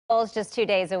Bowl is just 2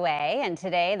 days away, and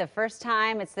today, the first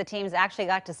time the teams actually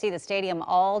got to see the stadium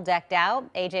all decked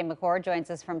out. AJ McCord joins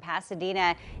us from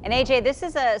Pasadena. And AJ, this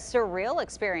is a surreal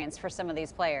experience for some of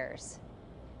these players.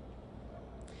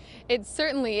 It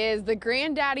certainly is. The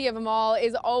granddaddy of them all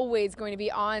is always going to be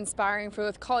awe-inspiring for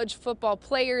both college football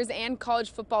players and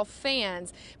college football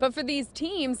fans. But for these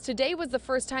teams, today was the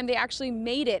first time they actually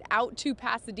made it out to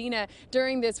Pasadena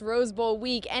during this Rose Bowl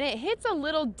week. And it hits a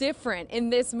little different in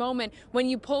this moment when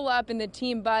you pull up in the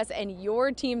team bus and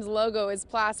your team's logo is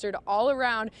plastered all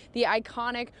around the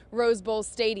iconic Rose Bowl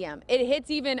stadium. It hits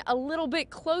even a little bit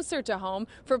closer to home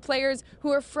for players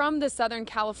who are from the Southern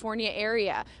California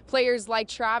area. Players like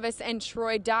Travis and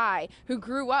Troy Dye, who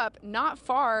grew up not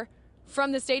far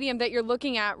from the stadium that you're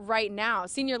looking at right now.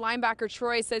 Senior linebacker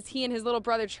Troy says he and his little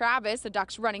brother Travis, the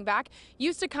Ducks running back,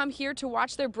 used to come here to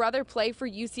watch their brother play for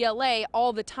UCLA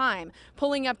all the time.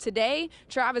 Pulling up today,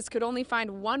 Travis could only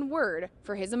find one word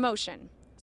for his emotion.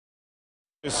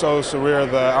 It's so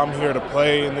surreal that I'm here to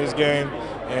play in this game,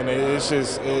 and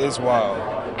it's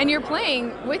wild. And you're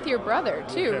playing with your brother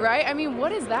too, right? I mean, what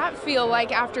does that feel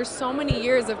like after so many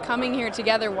years of coming here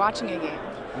together watching a game?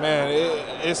 Man,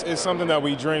 it's something that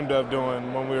we dreamed of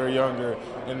doing when we were younger,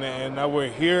 and now we're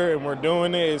here and we're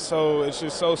doing it. It's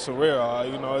just so surreal.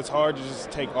 You know, it's hard to just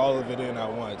take all of it in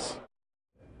at once.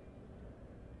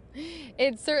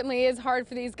 It certainly is hard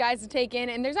for these guys to take in,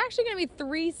 and there's actually going to be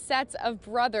 3 sets of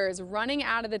brothers running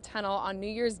out of the tunnel on New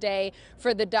Year's Day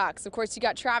for the Ducks. Of course, you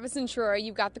got Travis and Troy,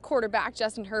 you've got the quarterback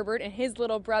Justin Herbert and his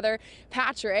little brother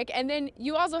Patrick, and then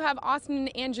you also have Austin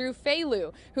and Andrew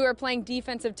Failu, who are playing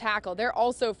defensive tackle. They're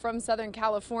also from Southern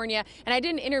California, and I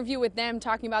did an interview with them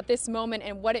talking about this moment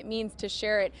and what it means to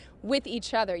share it with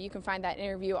each other. You can find that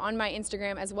interview on my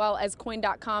Instagram as well as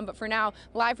KOIN.com. But for now,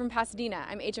 live from Pasadena,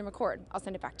 I'm AJ McCord. I'll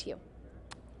send it back to you.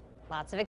 Lots of